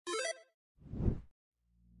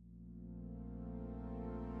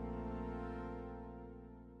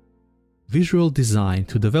Visual design.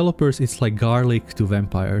 To developers, it's like garlic to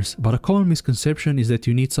vampires, but a common misconception is that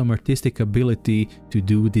you need some artistic ability to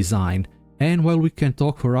do design. And while we can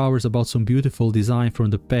talk for hours about some beautiful design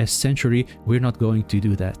from the past century, we're not going to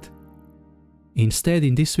do that. Instead,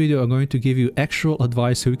 in this video, I'm going to give you actual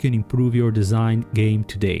advice so you can improve your design game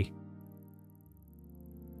today.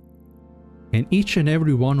 And each and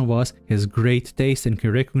every one of us has great taste and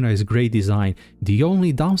can recognize great design. The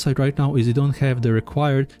only downside right now is you don't have the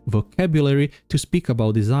required vocabulary to speak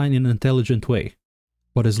about design in an intelligent way.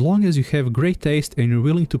 But as long as you have great taste and you're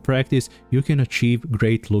willing to practice, you can achieve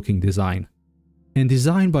great looking design. And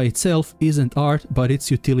design by itself isn't art, but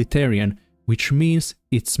it's utilitarian, which means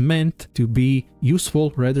it's meant to be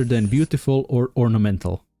useful rather than beautiful or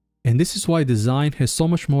ornamental. And this is why design has so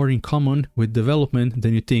much more in common with development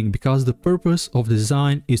than you think, because the purpose of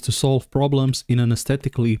design is to solve problems in an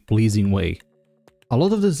aesthetically pleasing way. A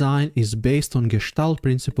lot of design is based on Gestalt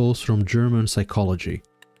principles from German psychology.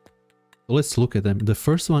 So let's look at them. The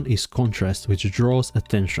first one is contrast, which draws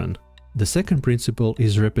attention. The second principle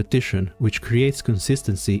is repetition, which creates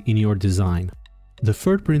consistency in your design. The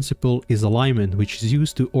third principle is alignment, which is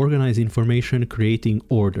used to organize information, creating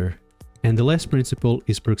order. And the last principle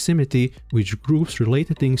is proximity, which groups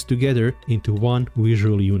related things together into one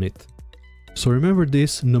visual unit. So remember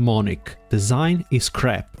this mnemonic: design is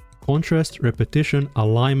crap. Contrast, repetition,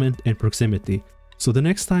 alignment, and proximity. So the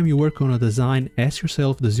next time you work on a design, ask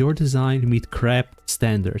yourself, does your design meet crap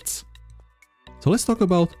standards? So let's talk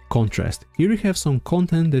about contrast. Here we have some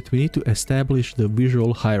content that we need to establish the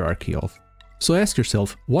visual hierarchy of. So ask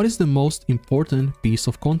yourself, what is the most important piece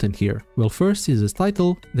of content here? Well, first is the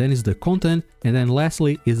title, then is the content, and then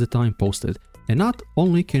lastly is the time posted. And not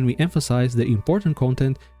only can we emphasize the important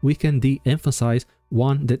content, we can de-emphasize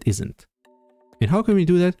one that isn't. And how can we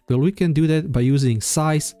do that? Well, we can do that by using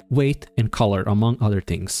size, weight, and color, among other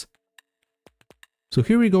things. So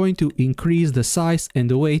here we're going to increase the size and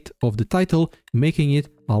the weight of the title, making it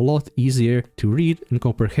a lot easier to read and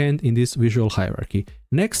comprehend in this visual hierarchy.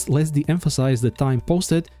 Next, let's de-emphasize the time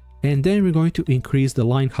posted, and then we're going to increase the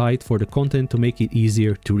line height for the content to make it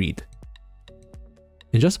easier to read.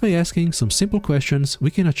 And just by asking some simple questions,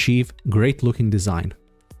 we can achieve great looking design.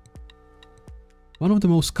 One of the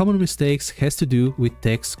most common mistakes has to do with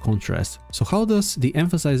text contrast. So how does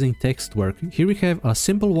de-emphasizing text work? Here we have a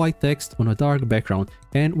simple white text on a dark background,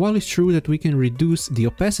 and while it's true that we can reduce the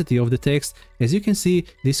opacity of the text, as you can see,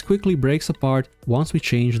 this quickly breaks apart once we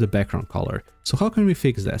change the background color. So how can we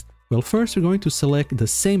fix that? Well, first we're going to select the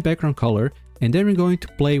same background color, and then we're going to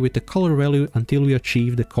play with the color value until we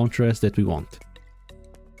achieve the contrast that we want.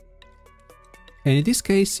 And in this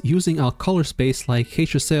case, using a color space like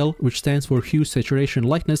HSL, which stands for Hue, Saturation,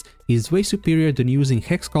 Lightness, is way superior than using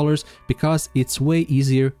hex colors because it's way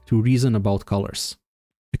easier to reason about colors.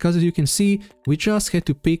 Because as you can see, we just had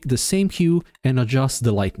to pick the same hue and adjust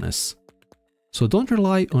the lightness. So don't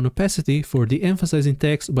rely on opacity for de-emphasizing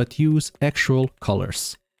text, but use actual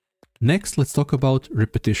colors. Next, let's talk about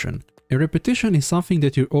repetition. A repetition is something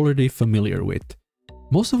that you're already familiar with.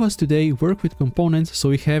 Most of us today work with components, so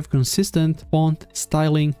we have consistent font,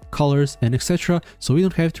 styling, colors, and etc. So we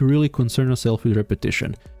don't have to really concern ourselves with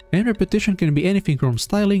repetition. And repetition can be anything from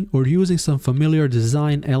styling or using some familiar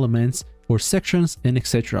design elements for sections and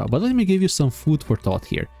etc. But let me give you some food for thought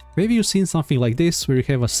here. Maybe you've seen something like this, where you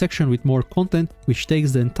have a section with more content, which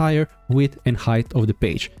takes the entire width and height of the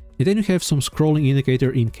page. And then you have some scrolling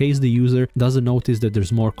indicator in case the user doesn't notice that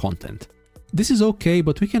there's more content. This is okay,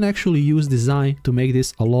 but we can actually use design to make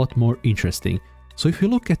this a lot more interesting. So if you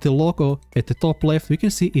look at the logo at the top left, we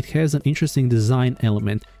can see it has an interesting design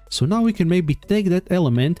element. So now we can maybe take that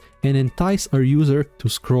element and entice our user to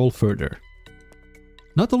scroll further.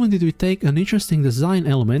 Not only did we take an interesting design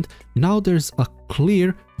element, now there's a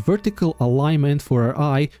clear vertical alignment for our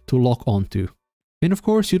eye to lock onto. And of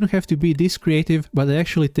course, you don't have to be this creative, but I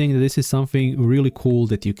actually think that this is something really cool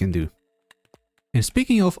that you can do. And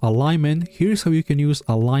speaking of alignment, here's how you can use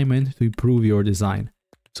alignment to improve your design.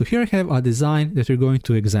 So here I have a design that we're going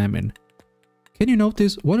to examine. Can you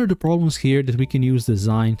notice what are the problems here that we can use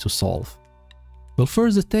design to solve? Well,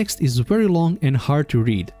 first, the text is very long and hard to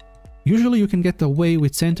read. Usually you can get away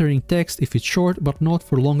with centering text if it's short, but not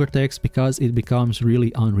for longer text because it becomes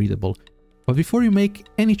really unreadable. But before you make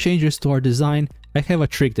any changes to our design, I have a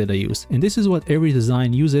trick that I use, and this is what every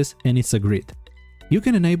design uses, and it's a grid. You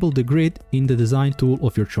can enable the grid in the design tool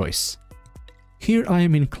of your choice. Here I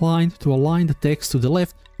am inclined to align the text to the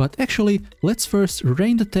left, but actually let's first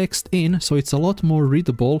rein the text in so it's a lot more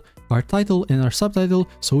readable, our title and our subtitle,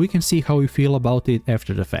 so we can see how we feel about it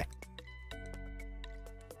after the fact.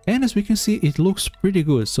 And as we can see, it looks pretty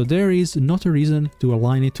good, so there is not a reason to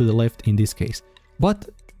align it to the left in this case. But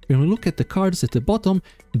when we look at the cards at the bottom,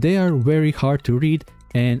 they are very hard to read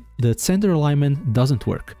and the center alignment doesn't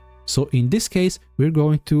work. So in this case, we're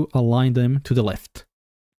going to align them to the left.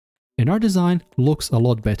 And our design looks a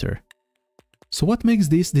lot better. So what makes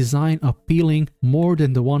this design appealing more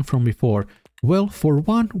than the one from before? Well, for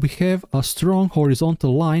one, we have a strong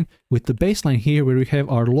horizontal line with the baseline here where we have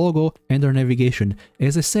our logo and our navigation.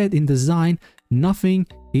 As I said in design, nothing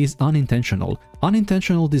is unintentional.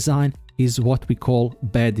 Unintentional design is what we call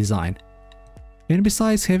bad design. And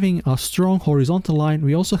besides having a strong horizontal line,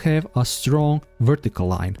 we also have a strong vertical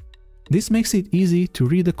line. This makes it easy to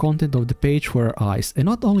read the content of the page for our eyes. And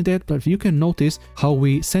not only that, but you can notice how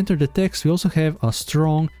we center the text, we also have a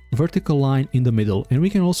strong vertical line in the middle. And we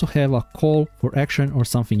can also have a call for action or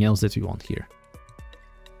something else that we want here.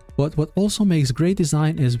 But what also makes great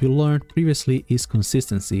design, as we learned previously, is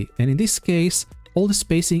consistency. And in this case, all the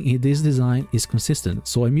spacing in this design is consistent.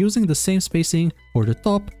 So I'm using the same spacing for the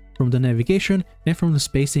top, from the navigation, and from the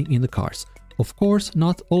spacing in the cards. Of course,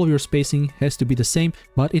 not all of your spacing has to be the same,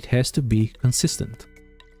 but it has to be consistent.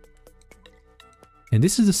 And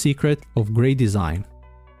this is the secret of great design.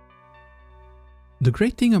 The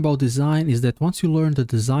great thing about design is that once you learn the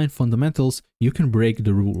design fundamentals, you can break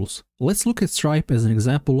the rules. Let's look at Stripe as an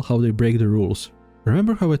example how they break the rules.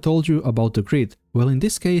 Remember how I told you about the grid? Well, in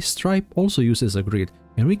this case, Stripe also uses a grid,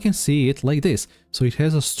 and we can see it like this. So it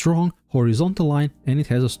has a strong horizontal line and it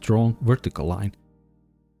has a strong vertical line.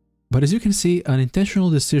 But as you can see, an intentional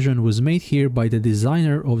decision was made here by the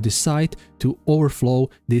designer of the site to overflow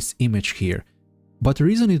this image here. But the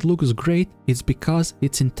reason it looks great is because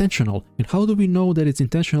it's intentional. And how do we know that it's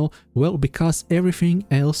intentional? Well, because everything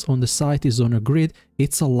else on the site is on a grid,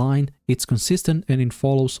 it's aligned, it's consistent, and it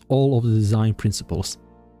follows all of the design principles.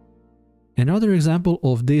 Another example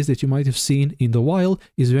of this that you might have seen in the wild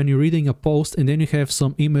is when you're reading a post and then you have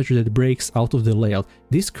some image that breaks out of the layout.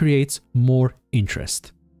 This creates more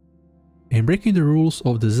interest. And breaking the rules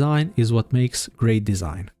of design is what makes great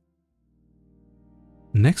design.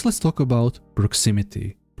 Next, let's talk about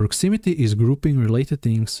proximity. Proximity is grouping related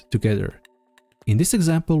things together. In this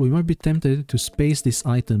example, we might be tempted to space these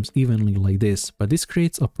items evenly like this, but this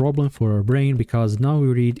creates a problem for our brain because now we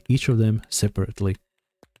read each of them separately.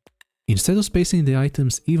 Instead of spacing the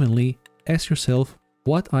items evenly, ask yourself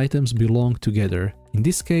what items belong together. In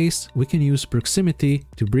this case, we can use proximity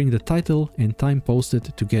to bring the title and time posted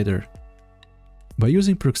together. By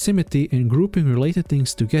using proximity and grouping related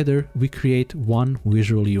things together, we create one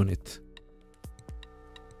visual unit.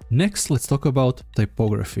 Next, let's talk about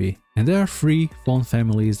typography. And there are 3 font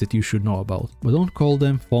families that you should know about, but don't call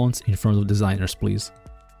them fonts in front of designers, please.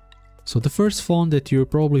 So the first font that you're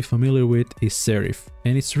probably familiar with is serif,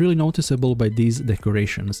 and it's really noticeable by these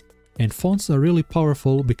decorations. And fonts are really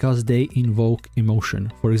powerful because they invoke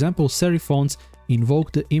emotion. For example, serif fonts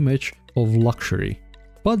invoke the image of luxury.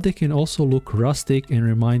 But they can also look rustic and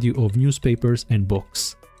remind you of newspapers and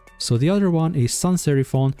books. So the other one is sans serif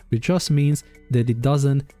font, which just means that it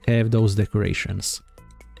doesn't have those decorations.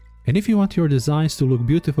 And if you want your designs to look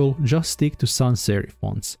beautiful, just stick to sans serif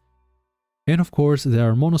fonts. And of course, there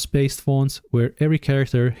are monospaced fonts where every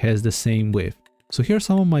character has the same width. So here are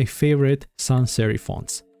some of my favorite sans serif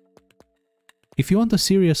fonts. If you want a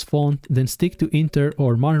serious font, then stick to Inter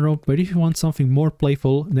or Monroe, but if you want something more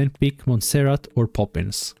playful, then pick Montserrat or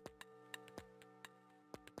Poppins.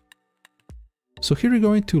 So here we're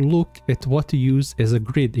going to look at what to use as a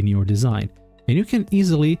grid in your design. And you can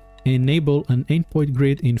easily enable an endpoint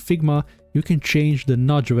grid in Figma. You can change the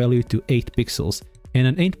nudge value to 8 pixels. And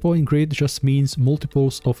an endpoint grid just means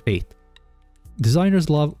multiples of 8. Designers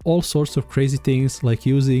love all sorts of crazy things like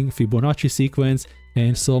using Fibonacci sequence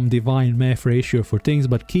and some divine math ratio for things,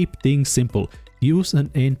 but keep things simple. Use an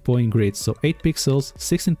endpoint grid, so 8 pixels,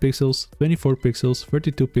 16 pixels, 24 pixels,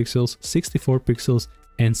 32 pixels, 64 pixels,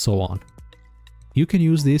 and so on. You can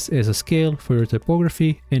use this as a scale for your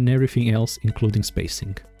typography and everything else, including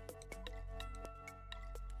spacing.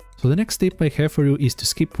 So the next tip I have for you is to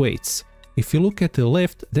skip weights. If you look at the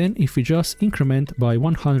left, then if we just increment by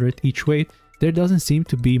 100 each weight, there doesn't seem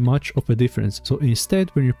to be much of a difference. So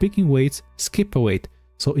instead, when you're picking weights, skip a weight.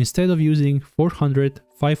 So instead of using 400,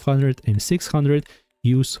 500 and 600,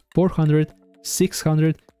 use 400,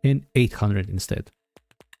 600 and 800 instead.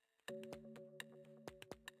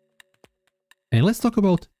 And let's talk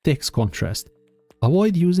about text contrast.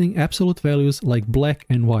 Avoid using absolute values like black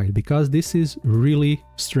and white because this is really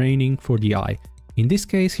straining for the eye. In this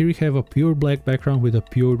case, here we have a pure black background with a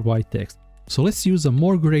pure white text. So let's use a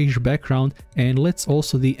more grayish background and let's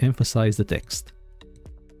also de-emphasize the text.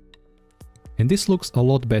 And this looks a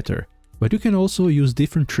lot better. But you can also use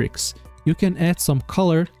different tricks. You can add some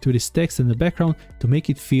color to this text in the background to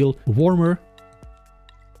make it feel warmer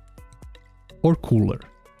or cooler.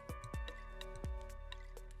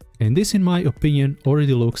 And this, in my opinion,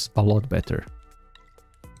 already looks a lot better.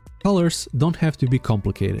 Colors don't have to be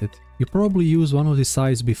complicated. You probably used one of these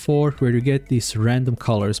sites before where you get these random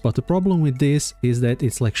colors, but the problem with this is that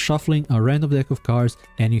it's like shuffling a random deck of cards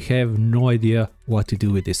and you have no idea what to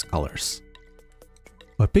do with these colors.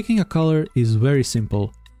 But picking a color is very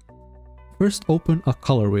simple. First open a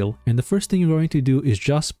color wheel, and the first thing you're going to do is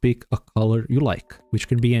just pick a color you like, which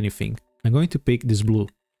can be anything. I'm going to pick this blue.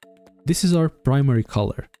 This is our primary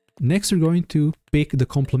color. Next, we're going to pick the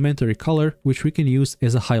complementary color, which we can use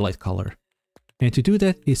as a highlight color. And to do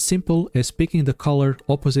that is simple as picking the color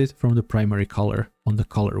opposite from the primary color on the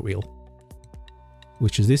color wheel,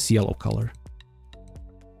 which is this yellow color.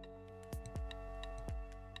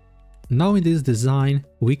 Now in this design,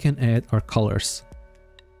 we can add our colors.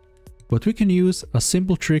 But we can use a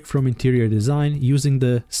simple trick from interior design using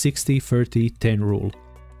the 60-30-10 rule.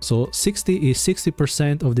 So 60 is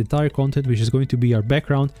 60% of the entire content, which is going to be our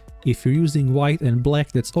background. If you're using white and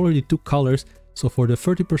black, that's already two colors. So for the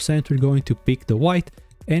 30%, we're going to pick the white,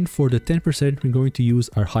 and for the 10%, we're going to use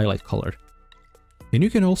our highlight color. And you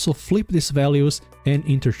can also flip these values and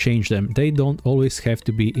interchange them. They don't always have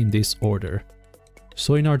to be in this order.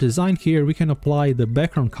 So in our design here, we can apply the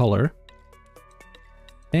background color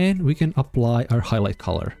and we can apply our highlight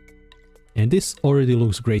color. And this already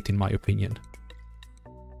looks great in my opinion.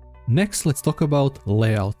 Next, let's talk about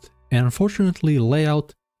layout. And unfortunately,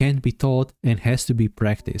 layout can't be taught and has to be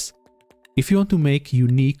practiced. If you want to make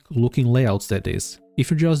unique looking layouts, that is. If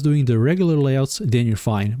you're just doing the regular layouts, then you're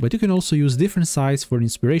fine. But you can also use different sites for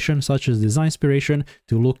inspiration, such as Design Inspiration,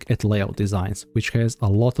 to look at layout designs, which has a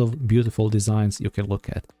lot of beautiful designs you can look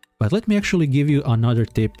at. But let me actually give you another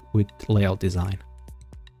tip with layout design.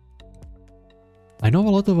 I know a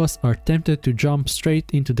lot of us are tempted to jump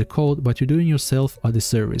straight into the code, but you're doing yourself a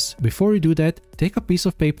disservice. Before you do that, take a piece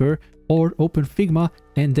of paper or open Figma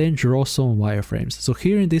and then draw some wireframes. So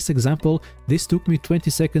here in this example, this took me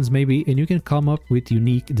 20 seconds maybe, and you can come up with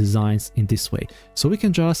unique designs in this way. So we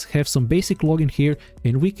can just have some basic login here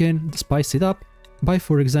and we can spice it up by,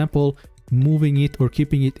 for example, moving it or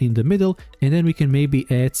keeping it in the middle, and then we can maybe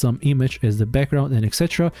add some image as the background and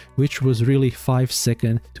etc., which was really 5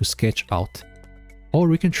 seconds to sketch out. Or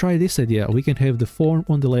we can try this idea. We can have the form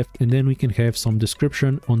on the left and then we can have some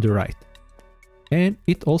description on the right. And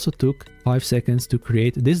it also took 5 seconds to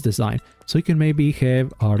create this design. So you can maybe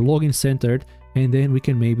have our login centered and then we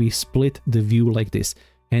can maybe split the view like this.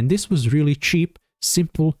 And this was really cheap,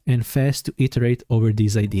 simple and fast to iterate over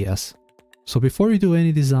these ideas. So before you do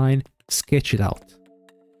any design, sketch it out.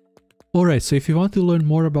 Alright, so if you want to learn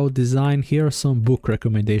more about design, here are some book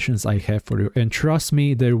recommendations I have for you, and trust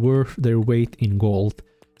me, they're worth their weight in gold.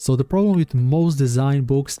 So the problem with most design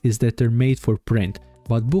books is that they're made for print,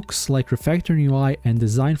 but books like Refactoring UI and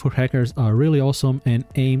Design for Hackers are really awesome and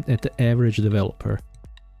aimed at the average developer.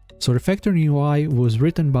 So Refactoring UI was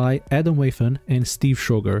written by Adam Waffen and Steve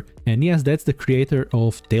Sugar, and yes, that's the creator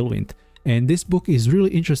of Tailwind. And this book is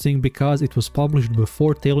really interesting because it was published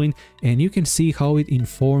before Tailwind and you can see how it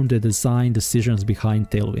informed the design decisions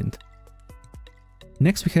behind Tailwind.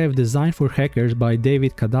 Next we have Design for Hackers by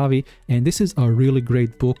David Kadavi, and this is a really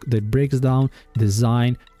great book that breaks down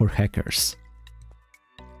design for hackers.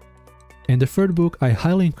 And the third book I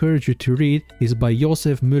highly encourage you to read is by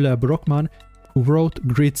Josef Müller-Brockmann, who wrote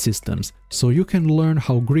Grid Systems, so you can learn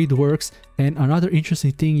how grid works. And another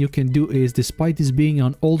interesting thing you can do is, despite this being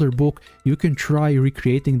an older book, you can try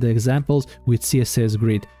recreating the examples with CSS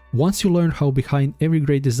Grid. Once you learn how behind every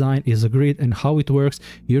great design is a grid and how it works,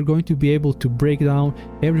 you're going to be able to break down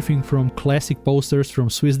everything from classic posters from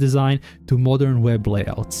Swiss design to modern web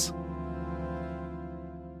layouts.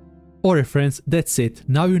 Alright friends, that's it.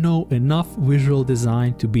 Now you know enough visual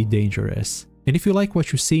design to be dangerous. And if you like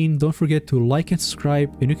what you've seen, don't forget to like and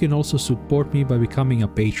subscribe, and you can also support me by becoming a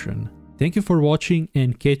patron. Thank you for watching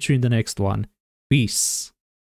and catch you in the next one. Peace!